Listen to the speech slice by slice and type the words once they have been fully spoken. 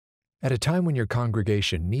At a time when your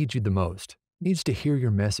congregation needs you the most, needs to hear your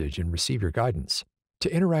message and receive your guidance,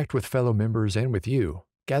 to interact with fellow members and with you,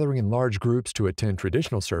 gathering in large groups to attend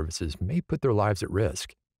traditional services may put their lives at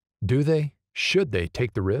risk. Do they? Should they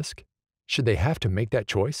take the risk? Should they have to make that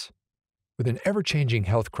choice? With an ever-changing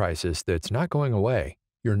health crisis that's not going away,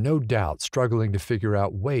 you're no doubt struggling to figure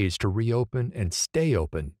out ways to reopen and stay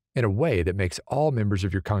open in a way that makes all members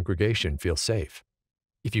of your congregation feel safe.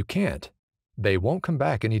 If you can't, they won't come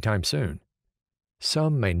back anytime soon.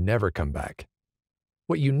 Some may never come back.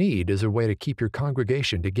 What you need is a way to keep your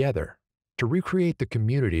congregation together, to recreate the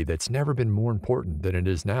community that's never been more important than it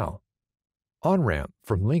is now. OnRamp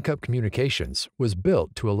from LinkUp Communications was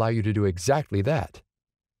built to allow you to do exactly that.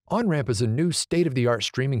 OnRamp is a new state-of-the-art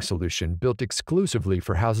streaming solution built exclusively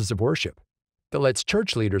for houses of worship that lets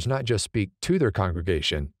church leaders not just speak to their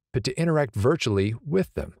congregation, but to interact virtually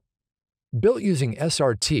with them. Built using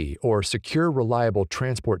SRT, or Secure Reliable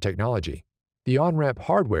Transport technology, the OnRamp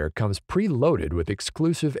hardware comes preloaded with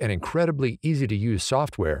exclusive and incredibly easy-to-use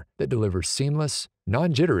software that delivers seamless,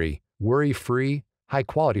 non-jittery, worry-free,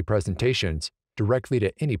 high-quality presentations directly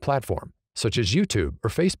to any platform, such as YouTube or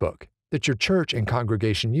Facebook, that your church and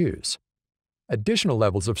congregation use. Additional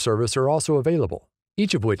levels of service are also available,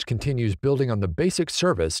 each of which continues building on the basic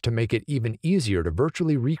service to make it even easier to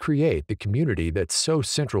virtually recreate the community that's so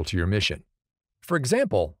central to your mission. For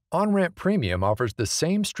example, OnRamp Premium offers the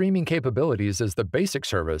same streaming capabilities as the basic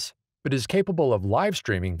service, but is capable of live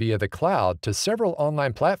streaming via the cloud to several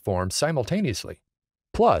online platforms simultaneously.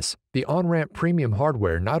 Plus, the OnRamp Premium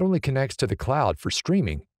hardware not only connects to the cloud for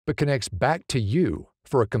streaming, but connects back to you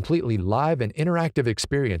for a completely live and interactive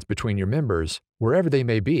experience between your members, wherever they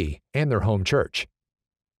may be, and their home church.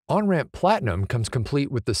 OnRamp Platinum comes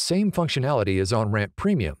complete with the same functionality as OnRamp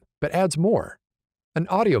Premium, but adds more: an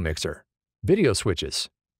audio mixer, video switches,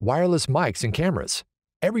 wireless mics and cameras,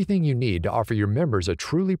 everything you need to offer your members a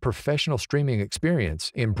truly professional streaming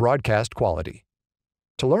experience in broadcast quality.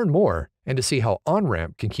 To learn more and to see how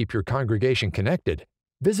OnRamp can keep your congregation connected,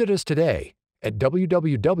 visit us today at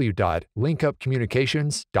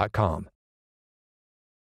www.linkupcommunications.com.